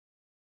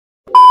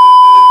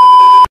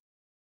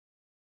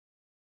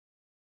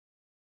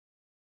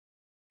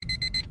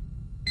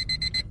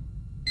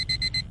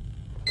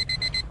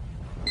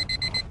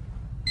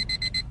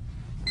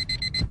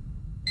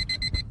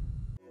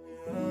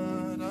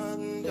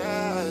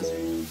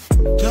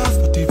Just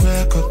for the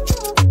record.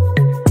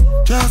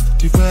 Just for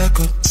the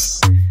record.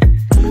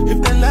 If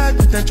they like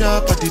with the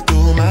chop or the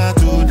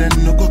tomato, then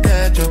no go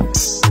catch up.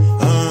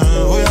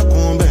 Oh, ya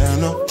kumbe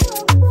no.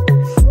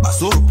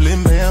 Baso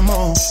plain be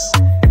mo.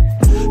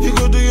 You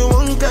go do you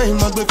one time,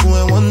 I go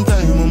for one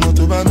time, I'm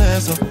to buy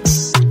mess up.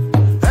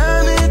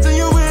 Anything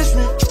you wish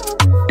me,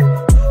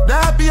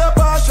 that be a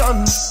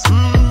passion.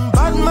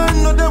 Bad man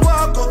no they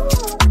walk up,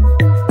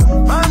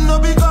 man no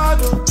be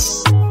God up.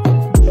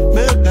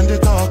 Make them they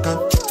talk up,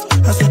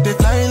 I saw they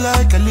fly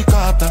like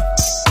helicopter.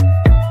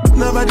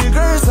 Nobody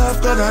girls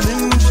have got an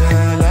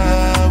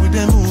inshallah with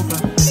them move.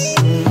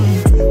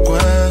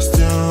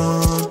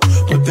 Question,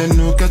 but then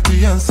no get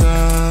the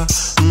answer.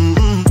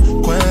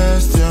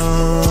 Question,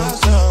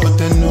 but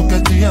then no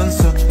get the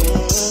answer.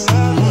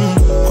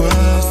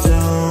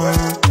 Question,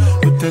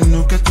 but then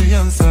no get the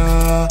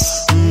answer.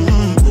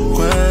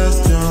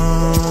 Question,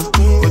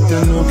 but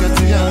then no get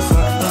the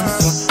answer.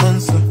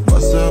 Answer.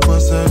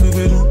 What's up, we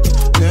do?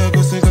 There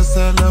go sing a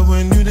salad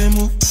when you they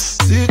move.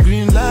 See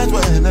green light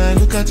when I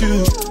look at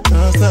you.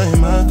 Last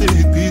time I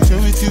take picture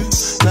with you.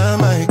 Now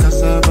my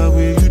cassava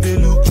where you they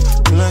look.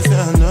 Last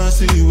time I know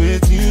see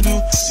what you do.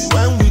 See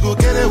when we go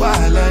get a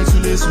wild like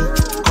Sulesu.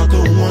 Got the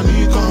one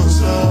you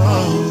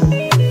console.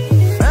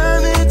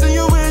 Anything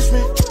you wish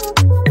me.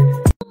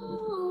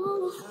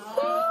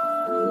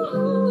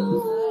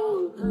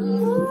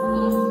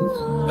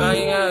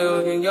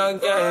 Young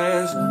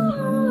guys.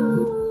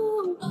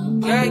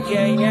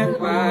 Yeah,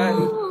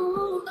 right.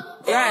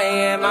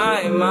 Yeah,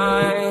 my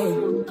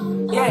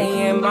mind.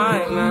 Yeah,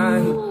 my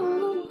mind.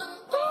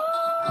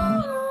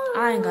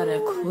 I ain't got a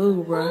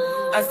clue, bro.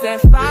 I said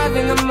 5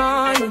 in the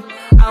morning.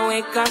 I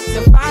wake up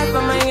to 5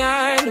 for my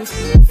earnings.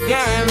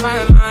 Yeah,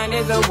 my mind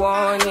is a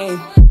warning.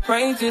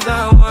 Pray to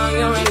the one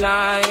you're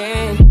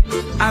relying.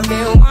 I've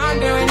been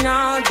wandering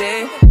all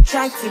day.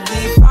 Try to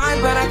be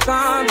fine, but I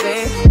can't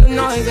be. The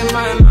noise in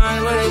my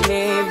mind wouldn't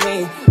leave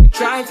me.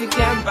 Try to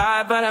get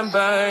by, but I'm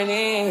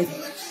burning.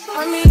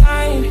 I'm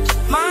behind,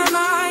 my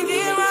mind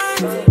it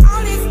runs.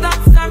 All these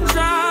thoughts have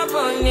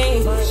troubled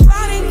me.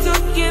 Starting to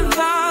give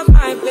up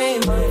my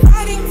pain.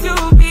 Fighting to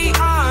be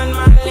on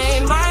my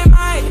lane. My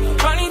mind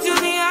running to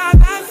the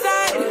other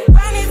side.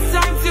 When it's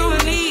time to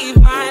leave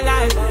my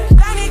life,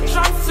 then it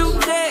tries to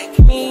take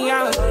me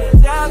out.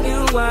 Tell you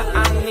what I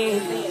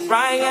need.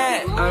 Right,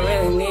 yeah, I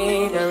really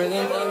need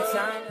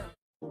time.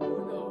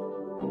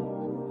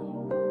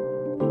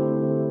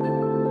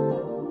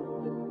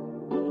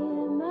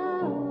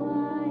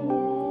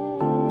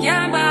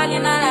 Yeah, ball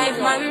in a life,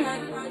 man.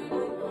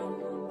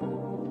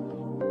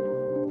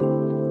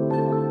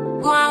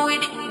 Go on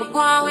with it, go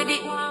on with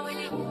it.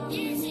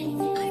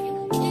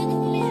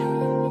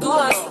 Do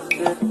us.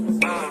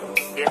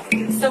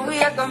 So we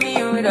are coming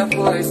here with a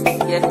force,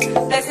 yeah.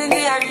 Blessing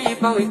the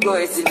reap and we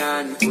coursing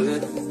on full.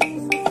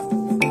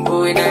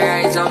 Oh, in the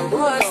rise and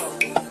boast.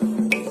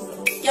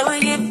 Yeah, we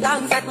give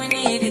thanks that we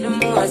need it the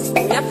most.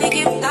 We have to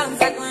give thanks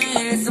that we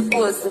really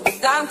supposed to be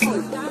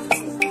thankful.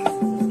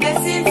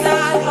 Blessings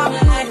all from the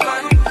life,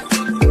 man.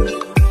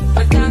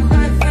 But thank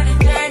God for the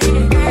journey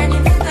that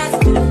us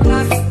to the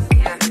plus.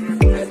 Yeah,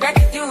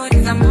 gratitude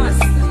is a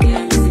must.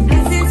 Yeah,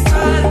 blessings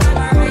all from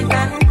our right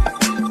hand.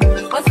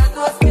 What's a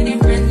toast to the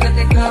friends that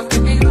they come to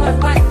me?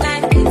 One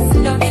time, it's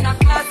down in a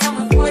class and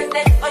we put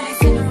them. Only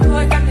see the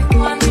road and we go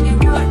on with the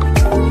road.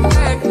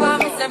 Heard for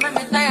me, say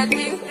me tired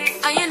thing.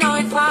 And you know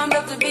it's warmed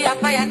up to be a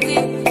fire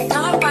thing.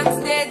 Now up on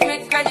stage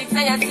with credit,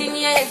 say I sing,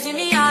 yeah,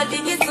 Jimmy, I'll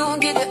dig it soon,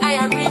 get the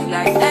iron ring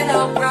like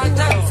hello,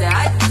 brother. Say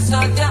I just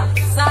saw ya,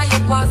 saw you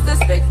post the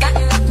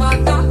spectacular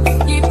photo.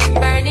 Keep it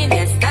burning,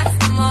 yes, that's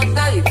the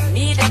motto. If you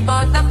need a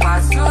butter,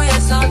 pass through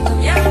your soul.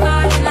 Yeah,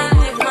 God, in a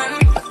live, man.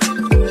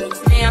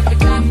 Stay up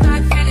with your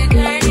God for the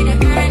journey, the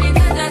journey,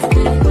 not just to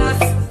the plus.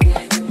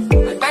 Yeah,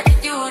 but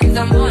gratitude is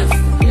a must.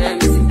 Yeah,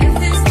 this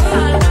is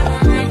all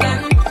I'm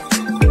writing.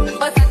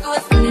 But I do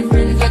it for the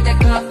friends that they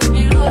come to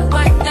me, road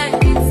one time.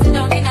 Sit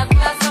down in a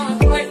class, so we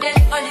pour them.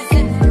 Only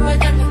sit the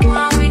road and we go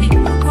on with it,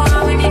 go on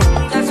with it.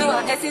 That's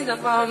what blessings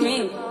upon me.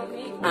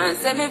 And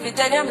send me to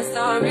tell you my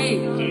story.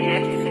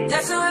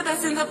 That's what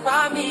blessings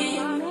upon me.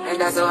 And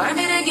that's why I'm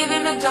gonna give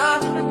him the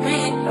job.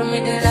 Read from me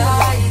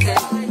delighted.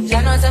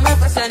 Jah knows I'm a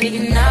person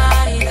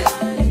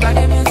ignited. Got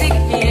the music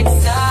get me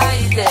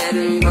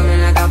excited.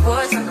 Coming like a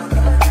potion.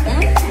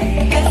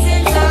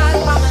 Blessings all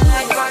for my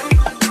life, man.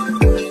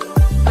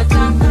 But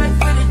I'm good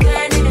for the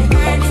journey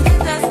that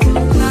us to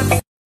the club.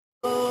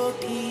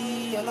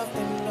 Okay, all of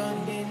them done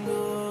they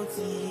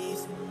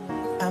notice.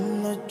 I'm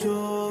not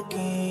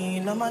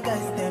joking, all my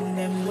guys,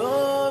 them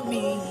know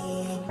me.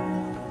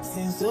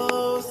 Since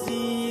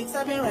 06,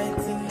 I've been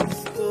writing the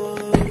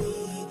story.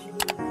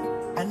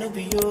 I know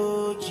be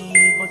OG,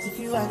 but if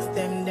you ask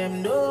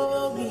them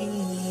know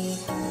me.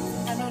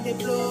 I know they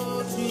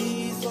blow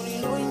trees, so you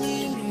know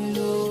you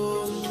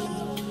below me.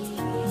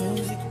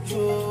 Music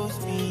chose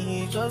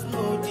me, just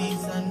know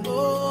this and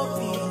know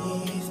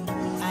this.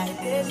 I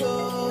did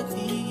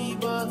lonely,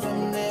 but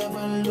I'm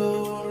never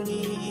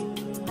lonely.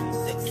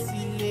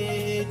 Sexy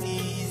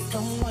ladies,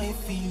 come and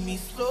feel me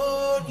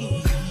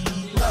slowly.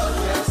 Love,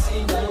 yes,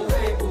 in the way.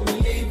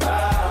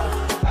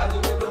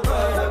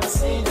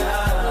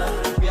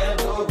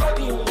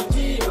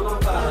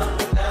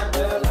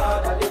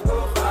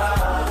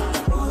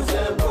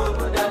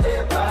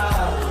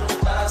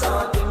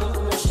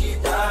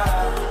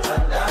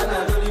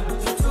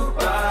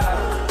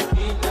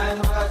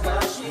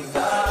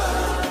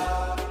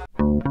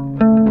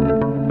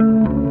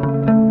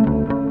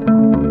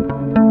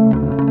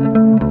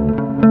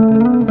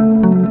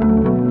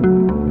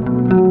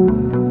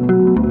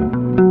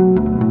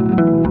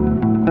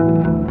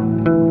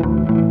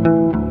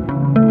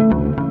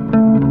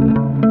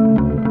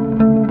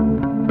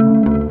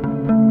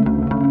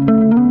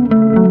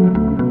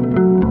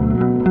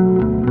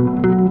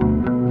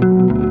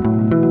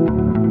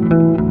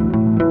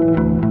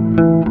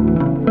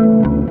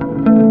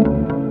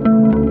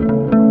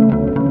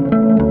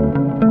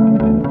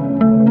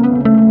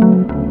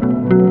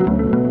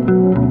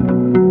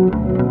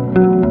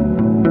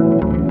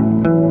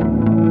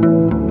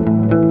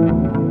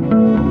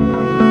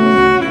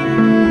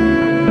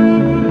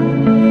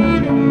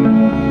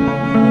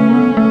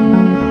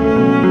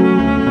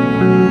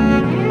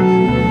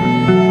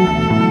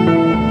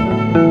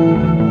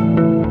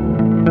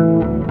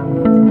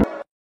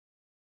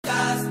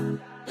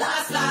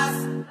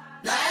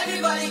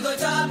 go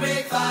to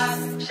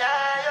breakfast.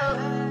 Shayo.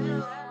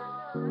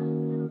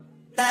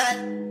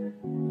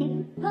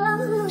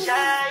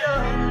 Shayo.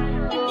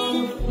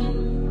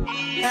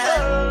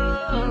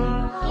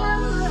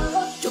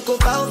 You go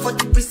bow for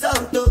the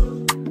result,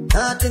 though.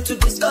 Nothing to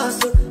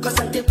discuss, oh. Cause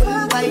I'm the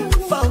one by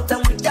default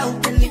and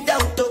without any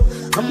doubt,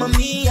 oh. I'm a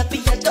me happy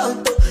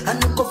adult, oh. I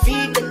no go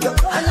feed the girl,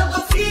 I no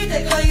go feed the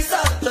girl, it's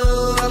out,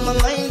 oh. I'm a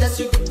mind that's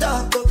you can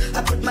talk, oh.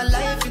 I put my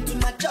life into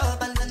my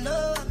job and I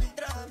know I'm in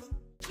trouble.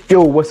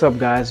 Yo, what's up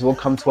guys?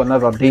 Welcome to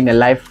another day in the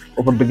life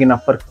of a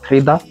beginner Forex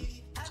trader.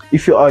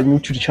 If you are new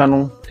to the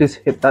channel, please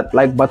hit that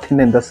like button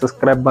and the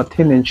subscribe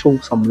button and show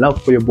some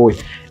love for your boy.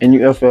 And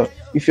if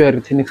you're a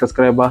returning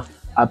subscriber,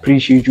 I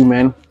appreciate you,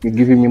 man. You're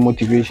giving me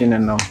motivation.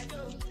 And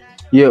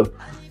yeah,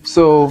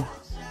 so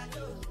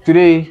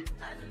today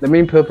the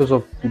main purpose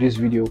of this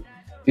video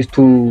is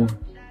to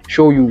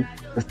show you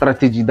the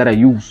strategy that I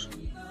use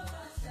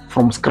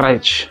from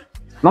scratch.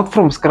 Not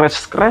from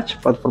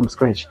scratch, but from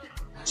scratch.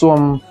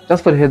 So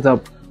just for the heads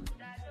up,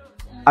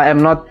 I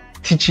am not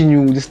teaching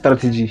you this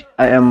strategy.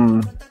 I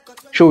am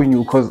showing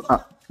you because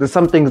there's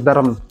some things that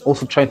I'm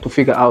also trying to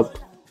figure out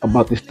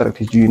about this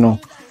strategy, you know.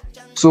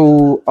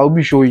 So I'll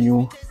be showing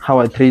you how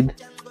I trade,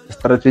 the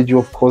strategy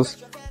of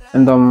course,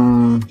 and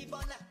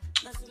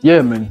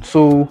yeah man,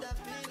 so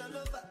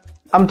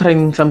I'm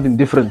trying something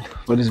different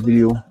for this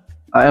video.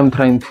 I am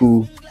trying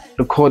to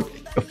record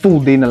a full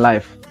day in the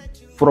life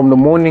from the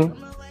morning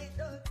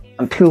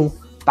until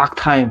dark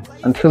time,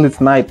 until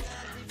it's night,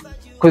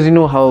 because you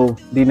know how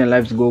day in the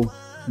lives go.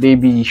 They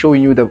be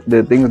showing you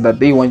the things that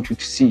they want you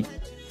to see,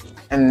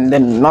 and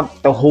then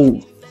not the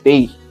whole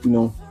day, you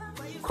know,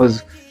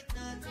 because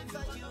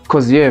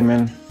yeah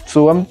man.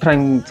 So I'm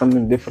trying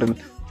something different,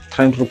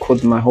 trying to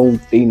record my whole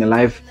day in the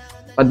life,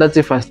 but that's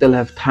if I still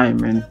have time,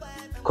 man,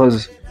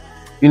 because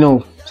you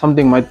know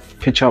something might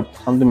pitch up,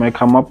 something might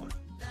come up,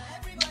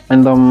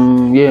 and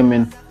yeah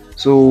man.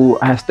 So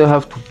I still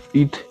have to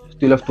eat,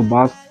 still have to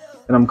bath,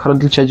 and I'm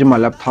currently charging my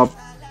laptop.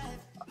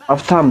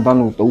 After I'm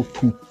done with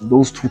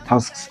those two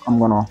tasks, I'm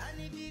gonna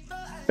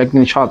back in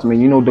the charts, man.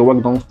 You know the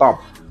work don't stop.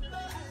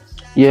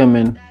 Yeah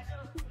man,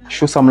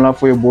 show some love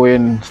for your boy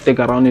and stick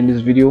around in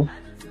this video.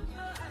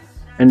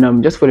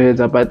 And just for the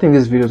heads up, I think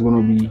this video is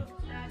gonna be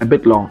a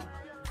bit long.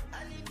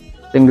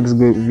 I think this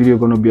video is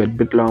gonna be a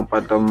bit long,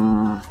 but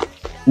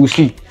we'll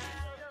see.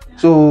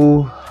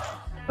 So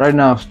right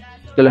now,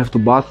 still have to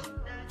bath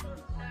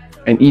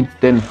and eat.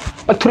 Then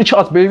back to the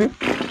charts, baby.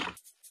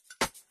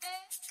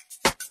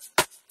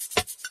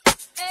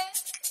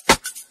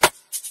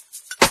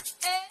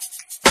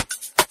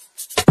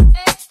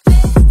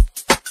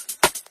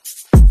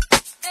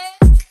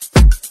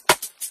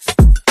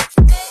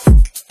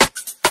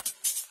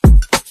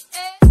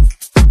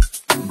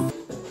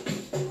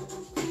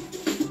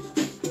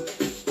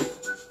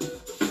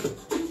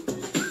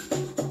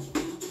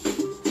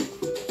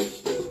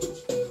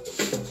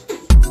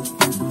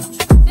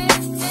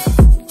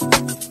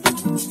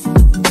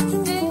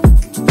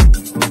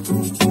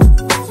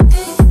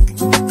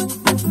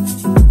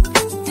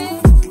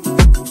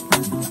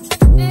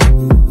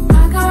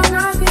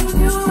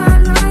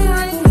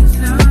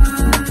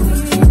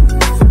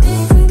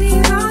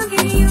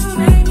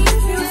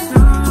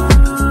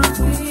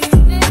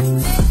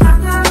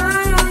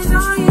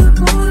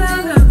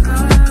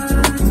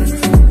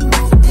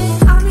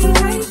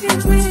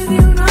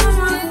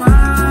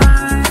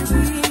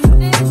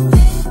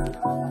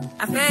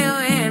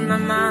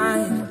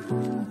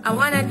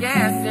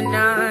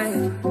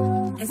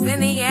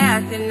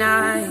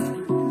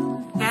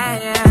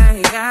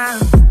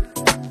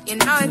 You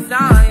know it's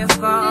all your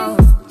fault.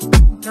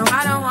 No,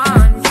 I don't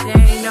want to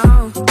say no.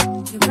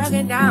 You're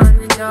breaking down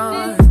the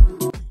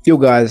door. Yo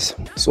guys,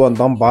 so I'm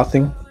done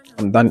bathing,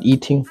 I'm done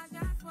eating,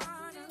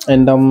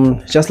 and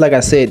just like I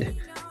said,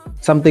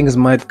 some things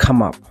might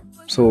come up.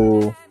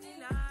 So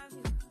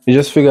I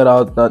just figured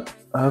out that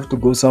I have to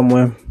go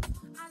somewhere,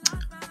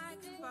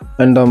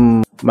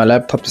 and my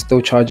laptop is still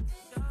charging,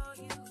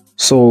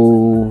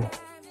 so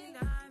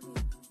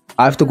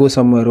I have to go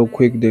somewhere real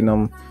quick.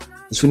 Then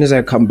as soon as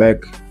I come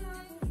back,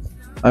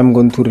 I'm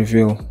going to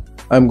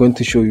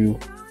show you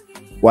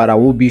what I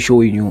will be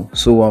showing you.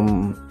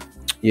 So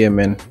yeah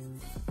man,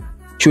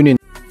 tune in.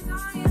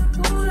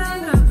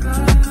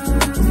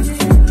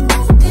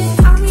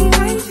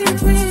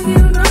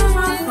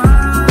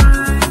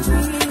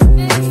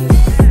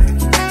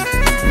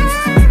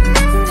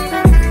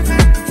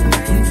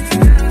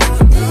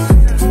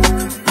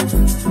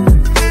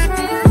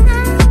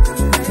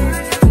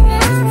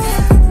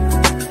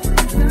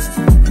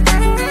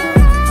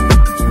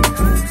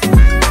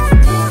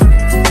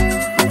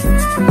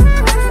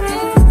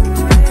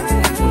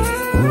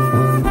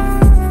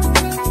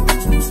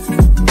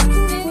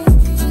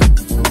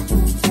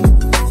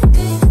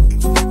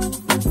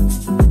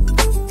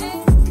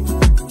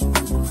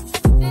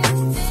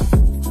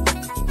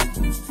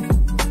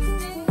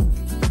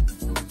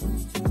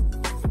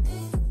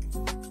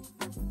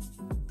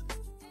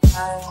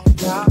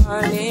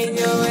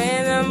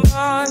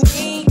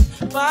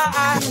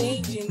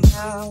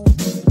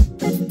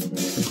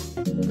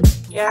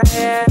 Yeah,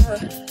 yeah.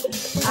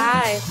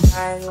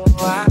 I know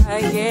I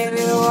gave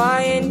you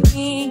what you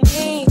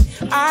need.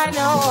 I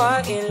know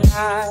what you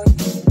like.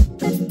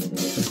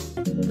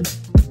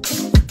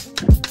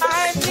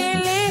 I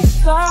feel it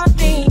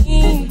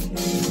calling.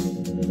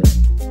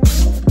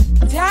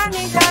 Tell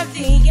me that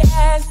the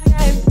yes.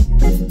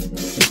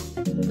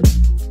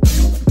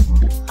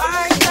 I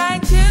try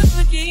to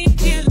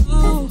keep you.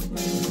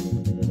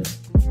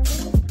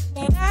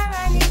 And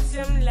I need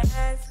some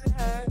lessons.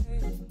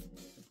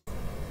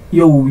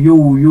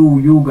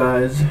 Yo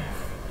guys,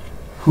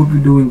 hope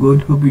you're doing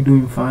good, hope you're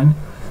doing fine,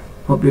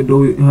 hope your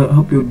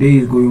day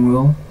is going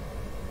well.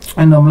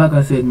 And like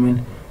I said,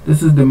 man,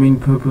 this is the main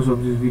purpose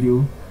of this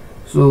video.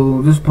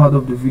 So this part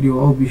of the video,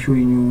 I'll be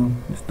showing you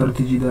the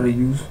strategy that I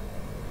use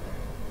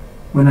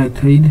when I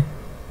trade.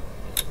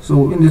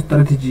 So in this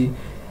strategy,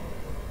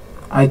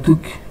 I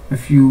took a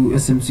few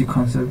SMC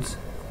concepts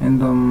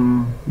and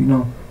you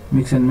know,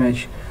 mix and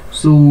match.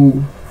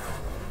 So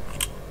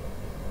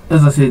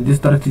as I said, this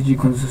strategy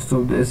consists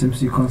of the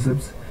SMC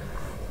concepts.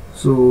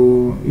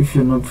 So if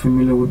you're not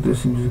familiar with the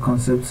SMC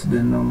concepts,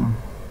 then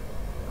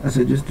I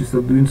suggest you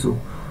start doing so.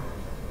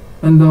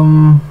 And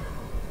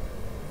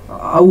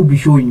I will be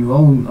showing you, I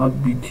will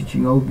not be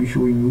teaching, I will be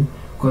showing you,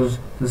 because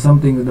there's some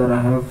things that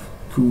I have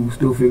to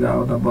still figure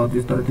out about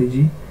this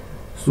strategy.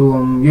 So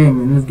yeah,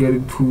 man, let's get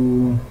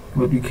into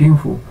what we came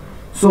for.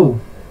 So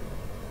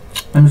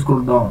let me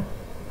scroll down.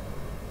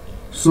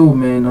 So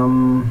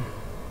man,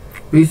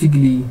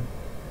 basically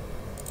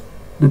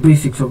the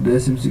basics of the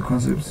SMC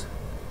concepts: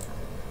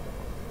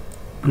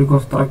 break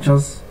of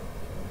structures,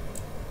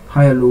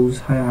 higher lows,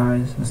 higher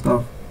highs and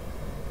stuff.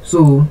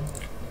 So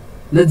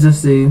let's just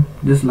say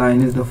this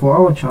line is the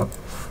 4-hour chart.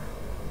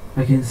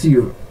 I can see,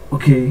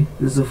 okay,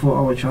 this is a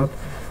 4-hour chart.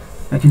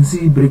 I can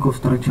see break of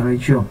structure right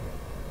here,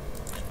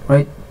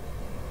 right?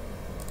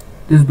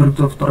 This break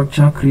of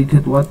structure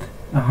created what?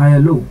 A higher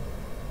low,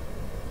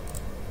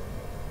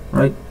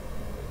 right?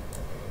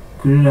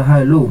 Created a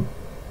higher low.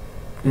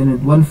 Then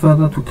it went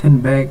further to turn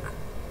back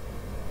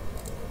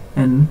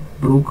and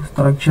broke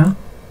structure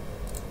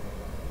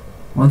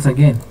once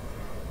again.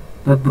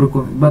 That break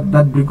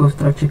of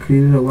structure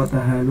created a what?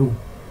 A higher low.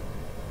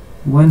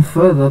 Went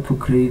further to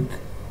create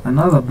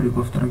another break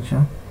of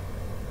structure,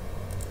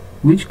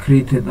 which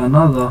created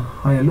another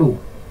higher low,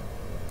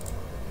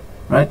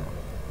 right?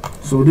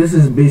 So this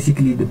is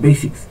basically the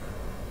basics.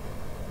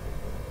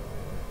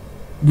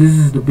 This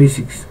is the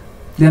basics.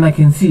 Then I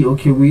can see,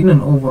 okay, we're in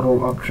an overall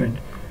uptrend.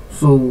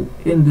 So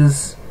in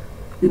this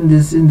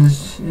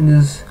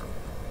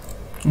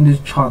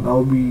chart,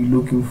 I'll be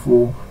looking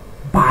for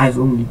buys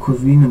only,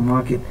 because we're in the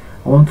market.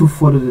 I want to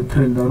follow the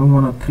trend. I don't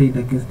want to trade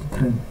against the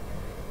trend,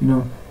 you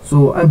know.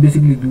 So I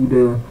basically do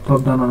the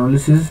top-down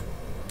analysis,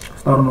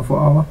 start on the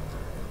 4-hour.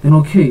 Then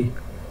okay,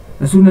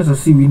 as soon as I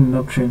see we're in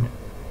an uptrend,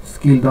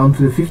 scale down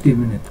to the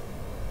 15-minute.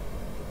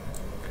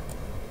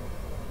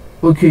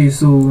 Okay,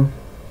 so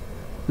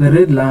the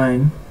red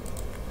line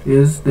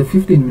is the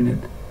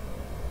 15-minute,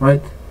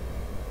 right?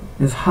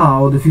 Is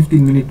how the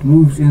 15-minute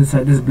moves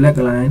inside this black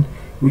line,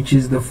 which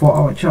is the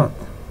 4-hour chart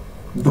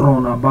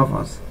drawn above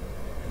us,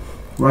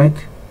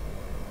 right?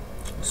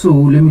 So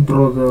let me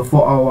draw the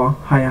 4-hour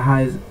higher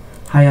highs,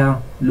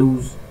 higher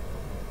lows.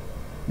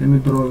 Let me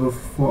draw the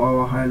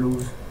 4-hour high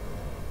lows.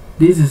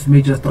 This is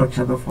major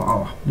structure, the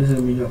 4-hour. This is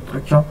major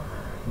structure.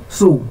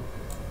 So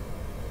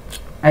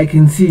I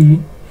can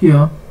see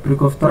here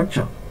break of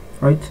structure,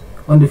 right,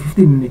 on the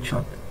 15-minute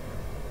chart.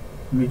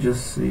 Let me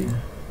just see.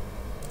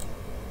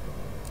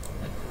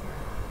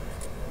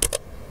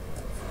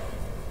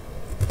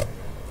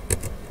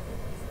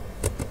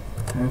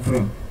 Time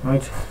frame,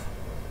 right?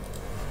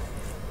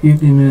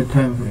 15-minute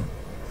time frame.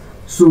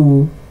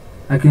 So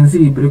I can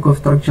see break of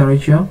structure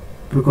right here,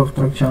 break of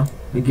structure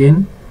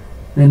again,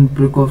 then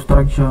break of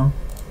structure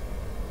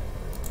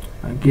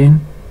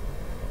again,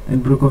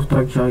 and break of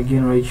structure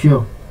again right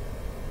here.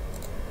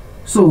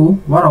 So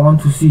what I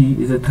want to see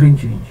is a trend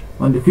change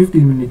on the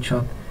 15-minute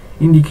chart,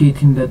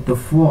 indicating that the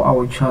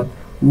 4-hour chart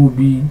will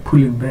be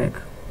pulling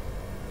back.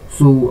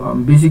 So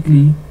I'm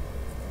basically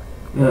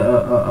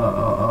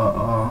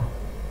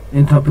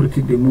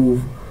interpreting the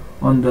move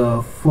on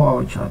the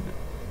 4-hour chart.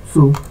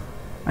 So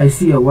I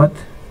see a what?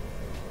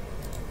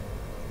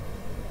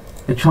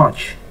 A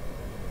charge,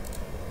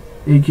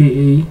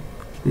 aka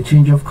the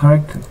change of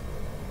character,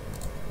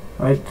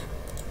 right?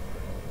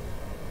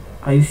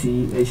 I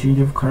see a change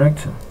of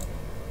character.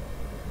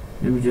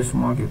 Let me just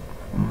mark it,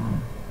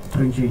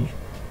 trend change.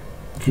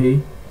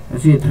 Okay, I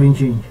see a trend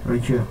change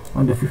right here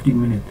on the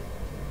 15-minute,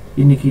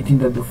 indicating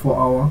that the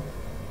 4-hour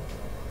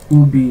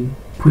will be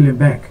pulling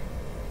back,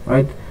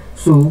 right?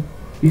 So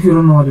if you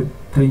don't know what the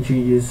trend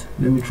change is,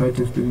 let me try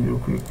to explain it real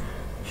quick.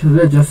 So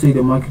let's just say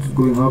the market is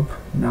going up,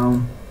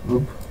 down,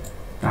 up,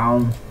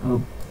 down,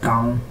 up,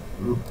 down,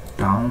 up,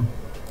 down.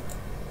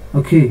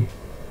 Okay,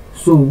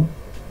 so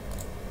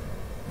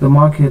the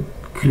market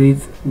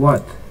creates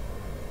what?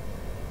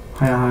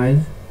 Higher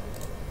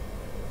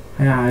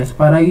highs,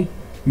 but I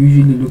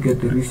usually look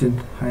at the recent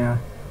higher,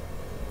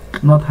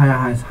 not higher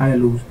highs, higher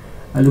lows.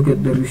 I look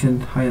at the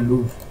recent higher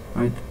lows,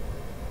 right?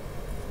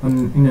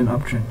 In an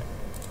uptrend,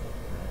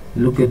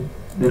 look at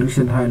the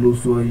recent high low.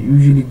 So I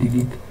usually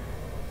delete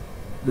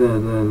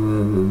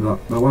the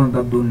ones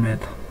that don't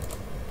matter,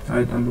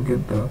 right? And look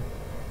at the,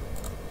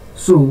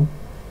 so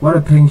what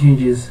a trend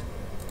change is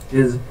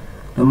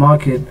the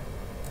market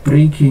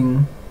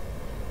breaking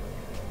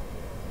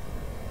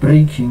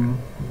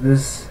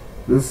this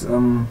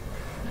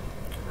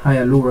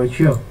higher low right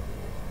here,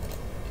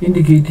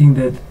 indicating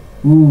that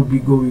we will be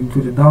going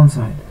to the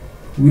downside.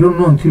 We don't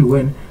know until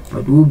when,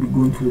 but we will be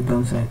going to the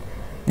downside.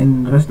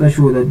 And rest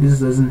assured that this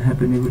doesn't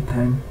happen every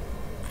time,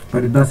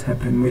 but it does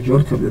happen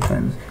majority of the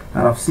times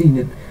that I've seen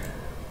it.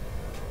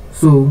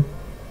 So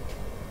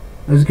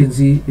as you can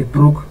see, it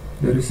broke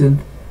the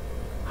recent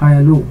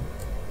higher low,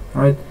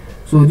 right?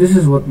 So this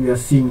is what we are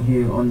seeing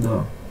here on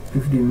the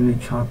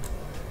 15-minute chart,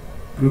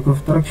 break of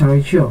structure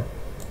right here.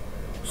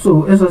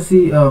 So as I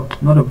see,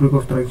 not a break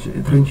of structure,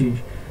 a trend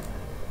change.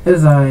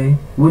 As I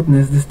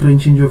witness this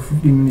trend change of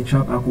 15-minute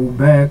chart, I go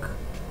back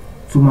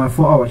to my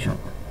 4-hour chart.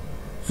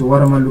 So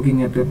what am I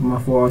looking at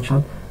my 4-hour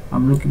chart?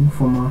 I'm looking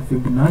for my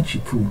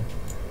Fibonacci tool,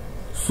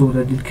 so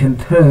that it can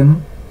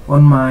turn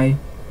on my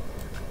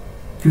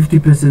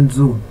 50%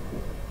 zone,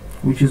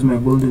 which is my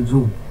golden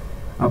zone.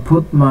 I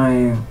put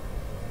my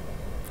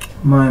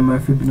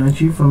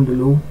Fibonacci from the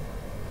low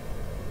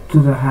to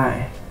the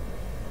high,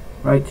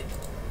 right?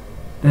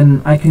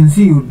 Then I can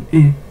see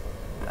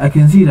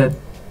that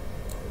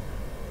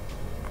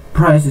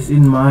price is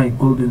in my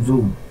golden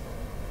zone,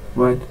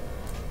 right?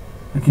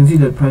 I can see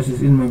that price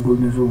is in my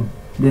golden zone.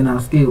 Then I'll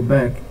scale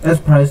back as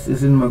price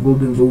is in my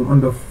golden zone on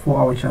the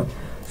 4-hour chart,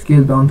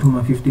 scale down to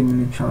my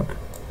 15-minute chart,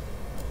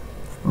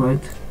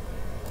 right?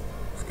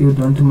 Scale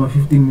down to my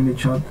 15-minute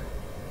chart.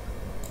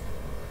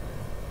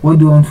 What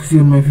do I want to see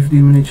on my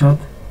 15-minute chart?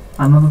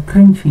 Another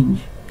trend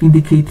change,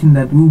 indicating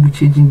that we will be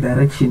changing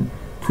direction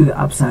to the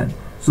upside.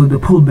 So the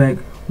pullback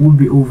will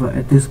be over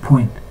at this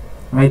point,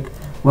 right?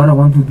 What I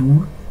want to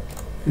do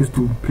is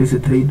to place a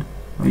trade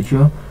right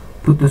here,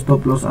 put the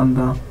stop loss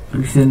under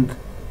recent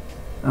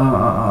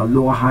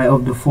lower high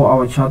of the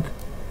 4-hour chart.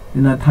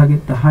 Then I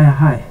target the higher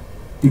high,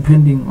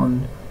 depending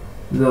on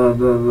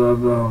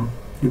the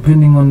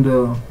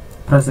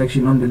price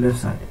action on the left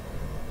side.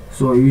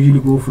 So I usually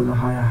go for the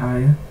higher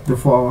high, the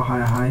 4-hour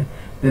higher high,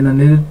 then I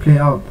let it play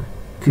out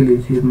till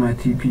it hits my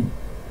TP.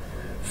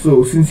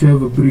 So since you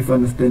have a brief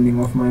understanding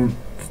of my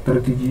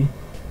strategy,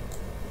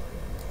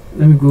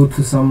 let me go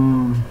to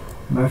some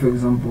live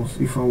examples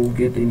if I will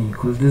get any,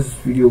 because this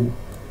video,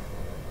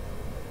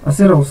 I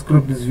said I would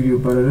script this video,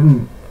 but I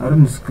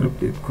didn't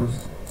script it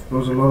because it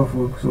was a lot of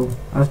work. So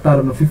I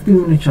started on a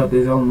 15-minute chart,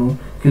 as y'all know.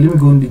 Okay, let me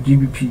go on the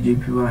GBP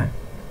JPY,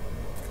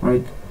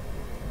 right?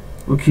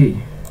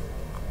 Okay,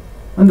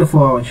 on the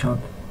 4-hour chart,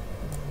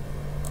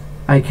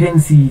 I can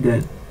see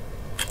that,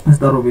 let's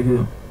start over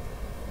here.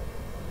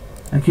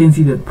 I can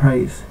see that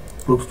price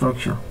broke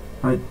structure,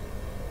 right?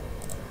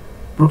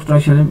 Broke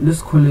structure,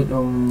 let's call it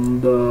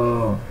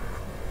the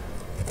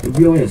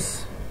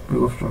BOS,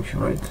 break of structure,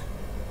 right?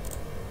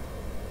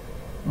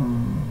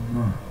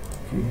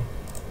 Okay.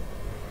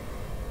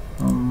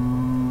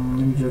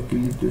 Let me just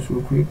delete this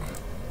real quick.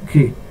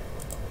 Okay,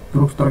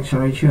 broke structure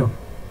right here,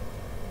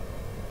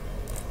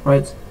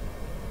 right?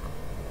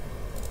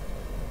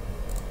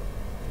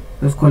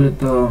 Let's call it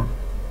the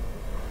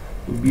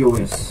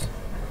BOS.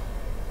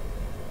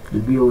 The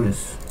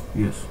BOS,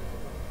 yes.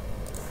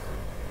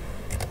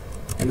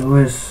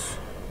 BOS,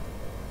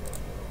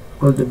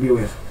 called the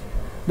BOS.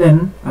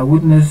 Then I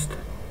witnessed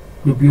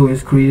the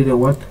BOS created a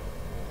what?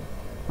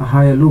 A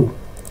higher low,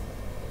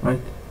 right?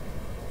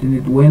 Then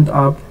it went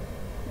up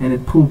and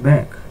it pulled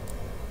back,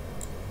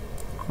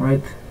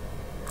 right?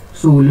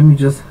 So let me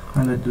just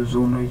highlight the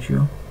zone right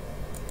here.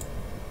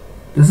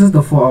 This is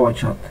the 4-hour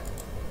chart.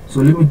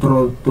 So let me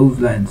draw those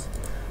lines.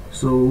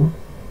 So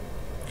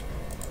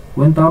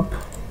went up,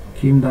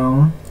 came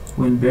down,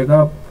 went back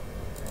up,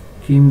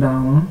 came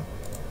down,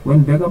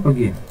 went back up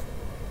again.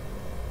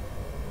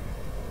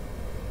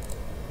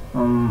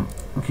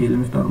 Okay, let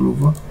me start all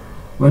over.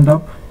 Went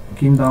up,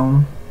 came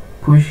down,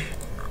 push,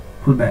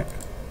 pull back,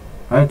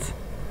 right?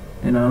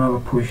 Then another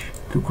push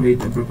to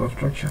create a break of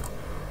structure.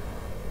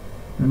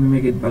 Let me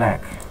make it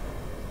black.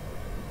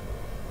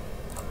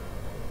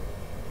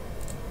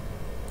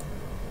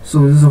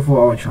 So this is a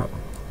 4-hour chart,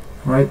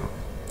 right?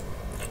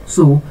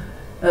 So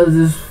as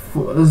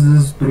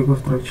this break of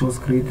structure was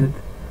created,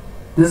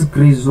 this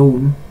gray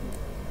zone,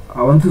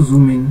 I want to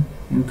zoom in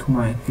into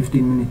my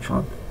 15-minute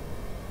chart.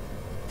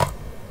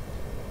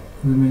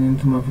 Zoom in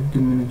into my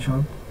 15-minute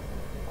chart.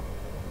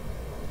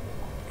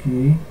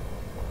 Okay,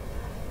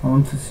 I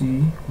want to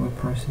see where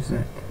price is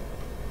at.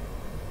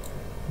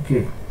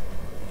 Okay,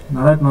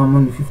 now right now I'm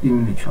on the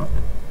 15-minute chart.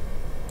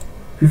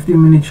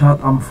 15-minute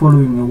chart, I'm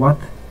following a what?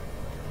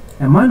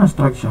 A minor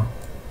structure.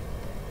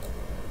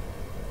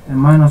 A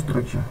minor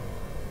structure,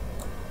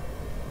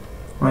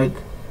 right?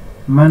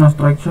 Minor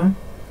structure,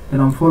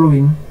 then I'm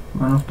following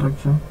minor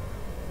structure,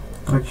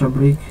 structure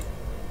break,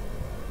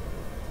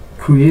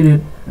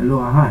 created a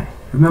lower high.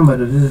 Remember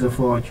that this is a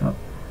 4-hour chart,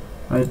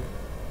 right?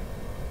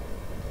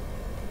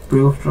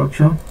 break of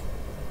structure,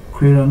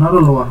 create another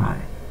lower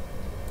high,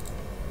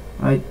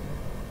 right?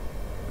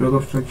 Break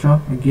of structure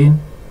again,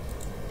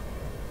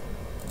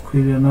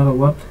 create another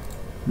what?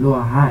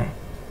 Lower high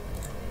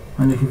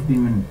on the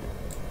 15 minute.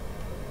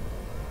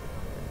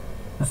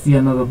 I see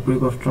another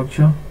break of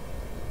structure,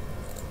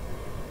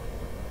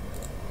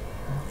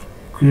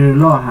 create a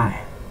lower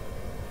high,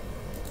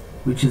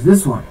 which is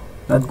this one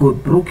that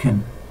got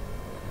broken.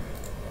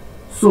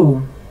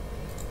 So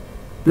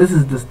this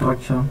is the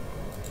structure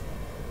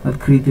that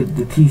created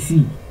the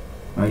TC,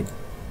 right?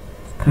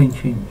 Trend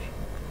change.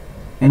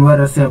 And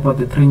what I say about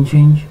the trend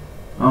change,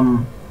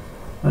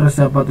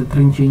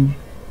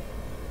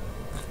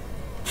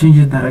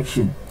 changes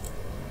direction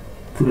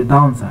to the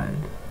downside,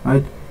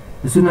 right?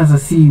 As soon as I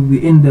see we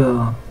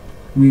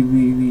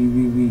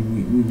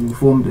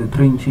form the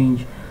trend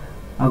change,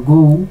 I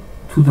go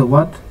to the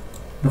what?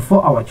 The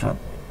 4-hour chart.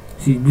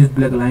 See this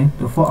black line,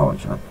 the 4-hour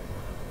chart,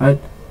 right?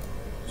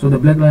 So the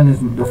black line is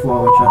the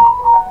 4-hour chart.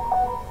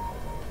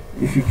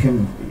 If you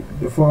can,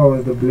 the 4 hours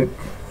is the black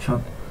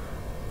chart.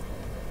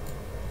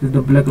 This is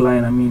the black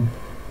line. I mean,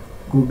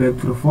 go back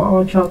to the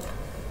 4-hour chart.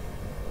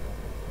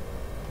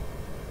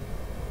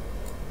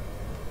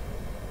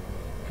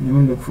 Let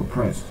me look for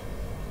price.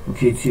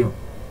 Okay, it's here.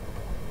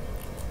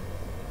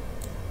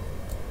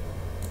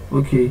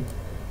 Okay,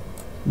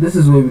 this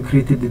is where we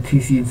created the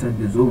TC inside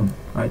the zone,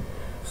 right?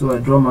 So I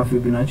draw my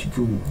Fibonacci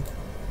to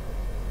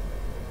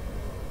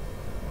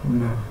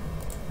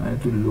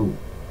the low,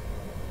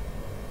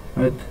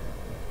 right?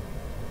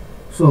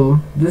 So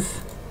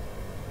this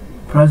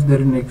price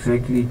didn't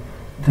exactly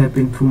tap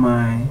into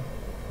my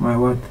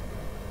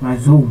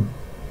zone.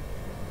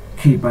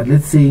 Okay, but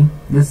let's say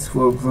this,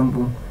 for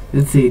example,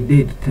 let's say it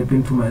did tap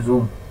into my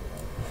zone.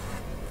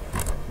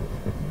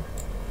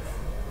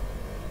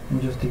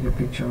 Let me just take a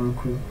picture real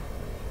quick.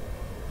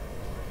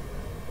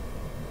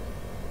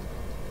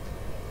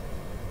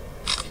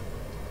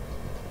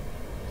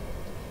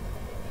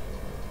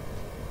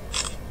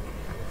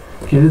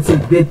 Okay, let's say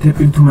it did tap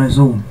into my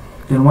zone.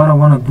 Then what I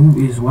want to do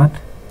is what?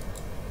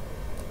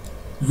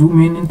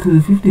 Zoom in into the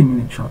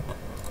 15-minute chart,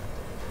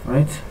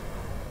 right?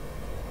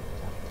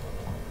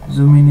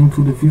 Zoom in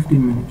into the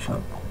 15-minute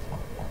chart.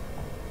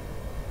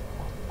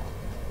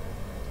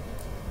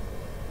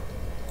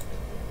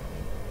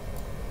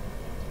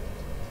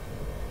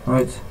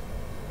 Right,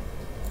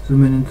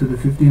 zoom in into the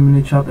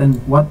 15-minute chart,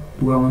 and what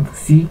do I want to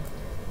see?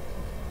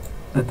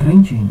 A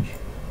trend change.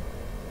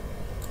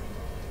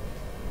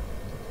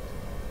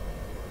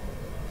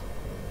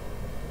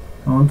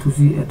 I want to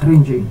see a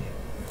trend change.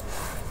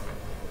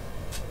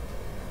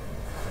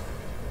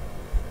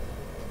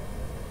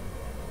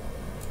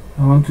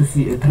 I want to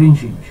see a trend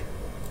change,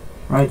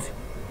 right?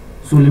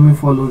 So let me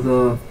follow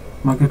the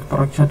market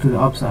structure to the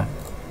upside.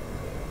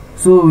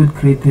 So it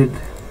created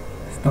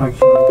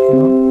structure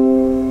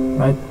here,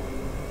 right?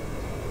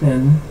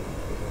 Then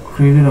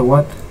created a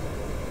what?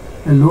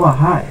 A lower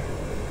high.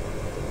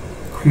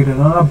 Created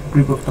another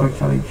break of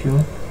structure right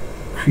here.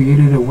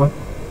 Created a what?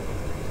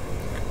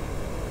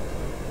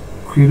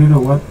 Created a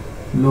what?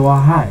 Lower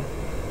high,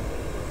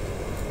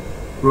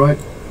 right?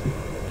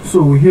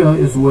 So here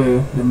is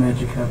where the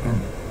magic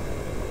happened.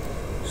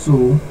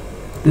 So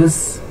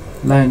this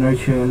line right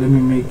here, let me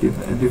make it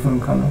a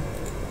different color.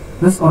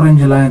 This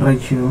orange line right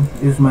here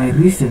is my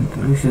recent.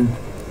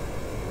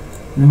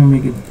 Let me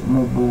make it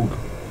more bold.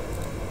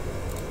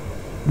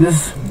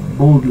 This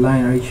bold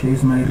line right here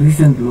is my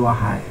recent lower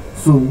high.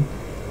 So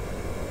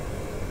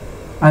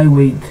I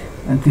wait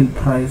until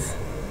price.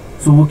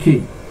 So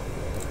okay,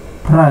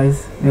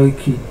 price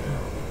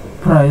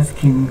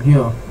came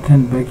here,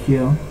 turned back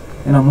here,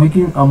 and I'm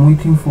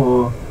waiting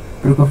for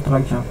break of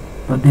structure,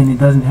 but then it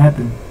doesn't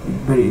happen.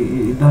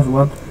 It does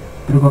what?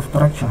 Break of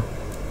structure,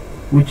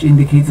 which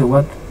indicates a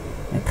what?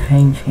 A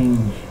trend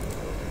change.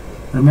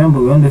 Remember,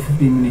 we're on the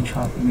 15-minute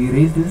chart. We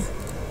erase this.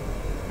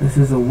 This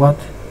is a what?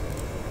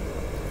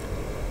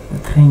 A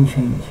trend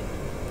change,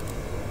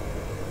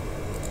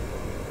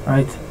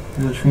 right?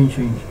 It's a trend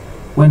change.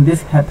 When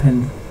this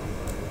happens,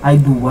 I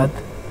do what?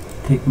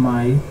 Take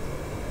my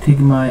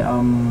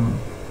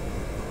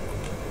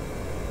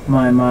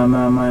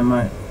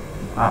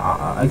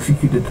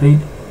execute the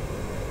trade.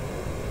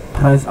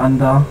 Price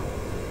under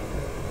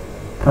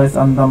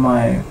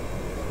my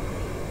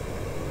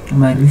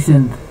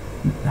recent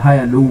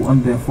higher low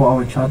on the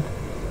 4-hour chart.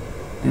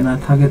 Then I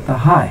target the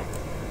high,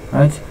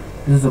 right?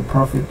 This is a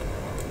profit.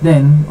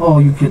 Then,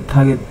 or you can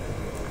target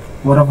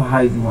whatever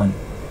high you want.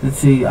 Let's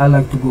say I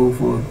like to go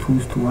for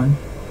 2:1.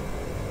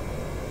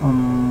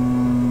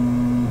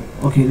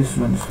 Okay, this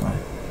one is fine.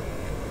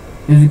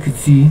 As you can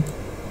see,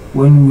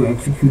 when we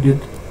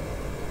executed,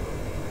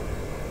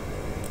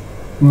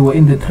 we were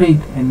in the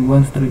trade and we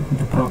went straight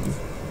into profit.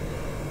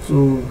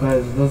 So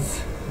guys,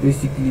 that's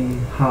basically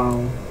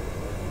how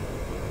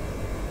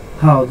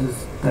this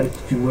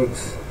strategy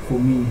works for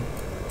me.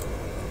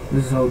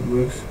 This is how it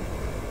works.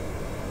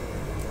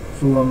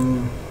 So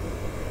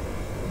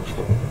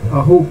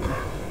I hope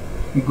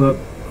you got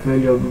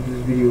value out of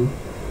this video.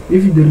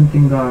 If you didn't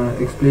think I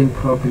explained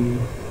properly,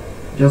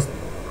 just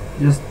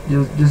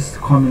just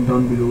comment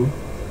down below,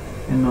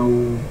 and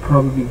I'll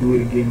probably do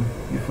it again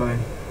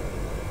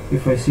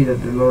if I see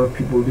that a lot of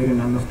people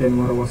didn't understand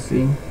what I was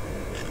saying.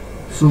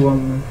 So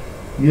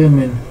yeah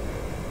man,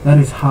 that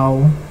is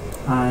how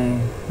I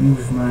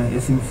use my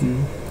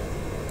SMC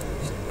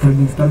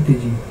trading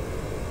strategy.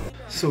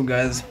 So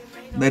guys,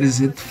 that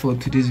is it for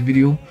today's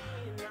video.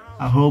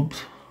 I hope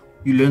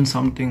you learned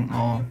something,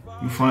 or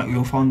you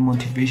found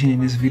motivation in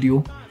this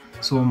video.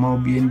 So I'll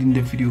be ending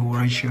the video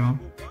right here,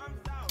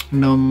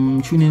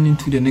 and tune in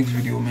into the next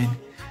video, man.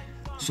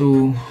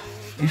 So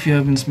if you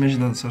haven't smashed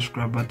that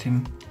subscribe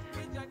button,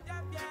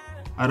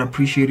 I'd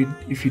appreciate it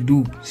if you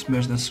do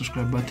smash that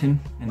subscribe button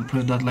and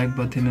press that like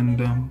button, and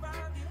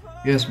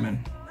yes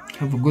man,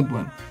 have a good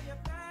one.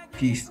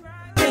 Peace.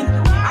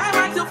 I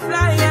want to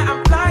fly, yeah,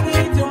 I'm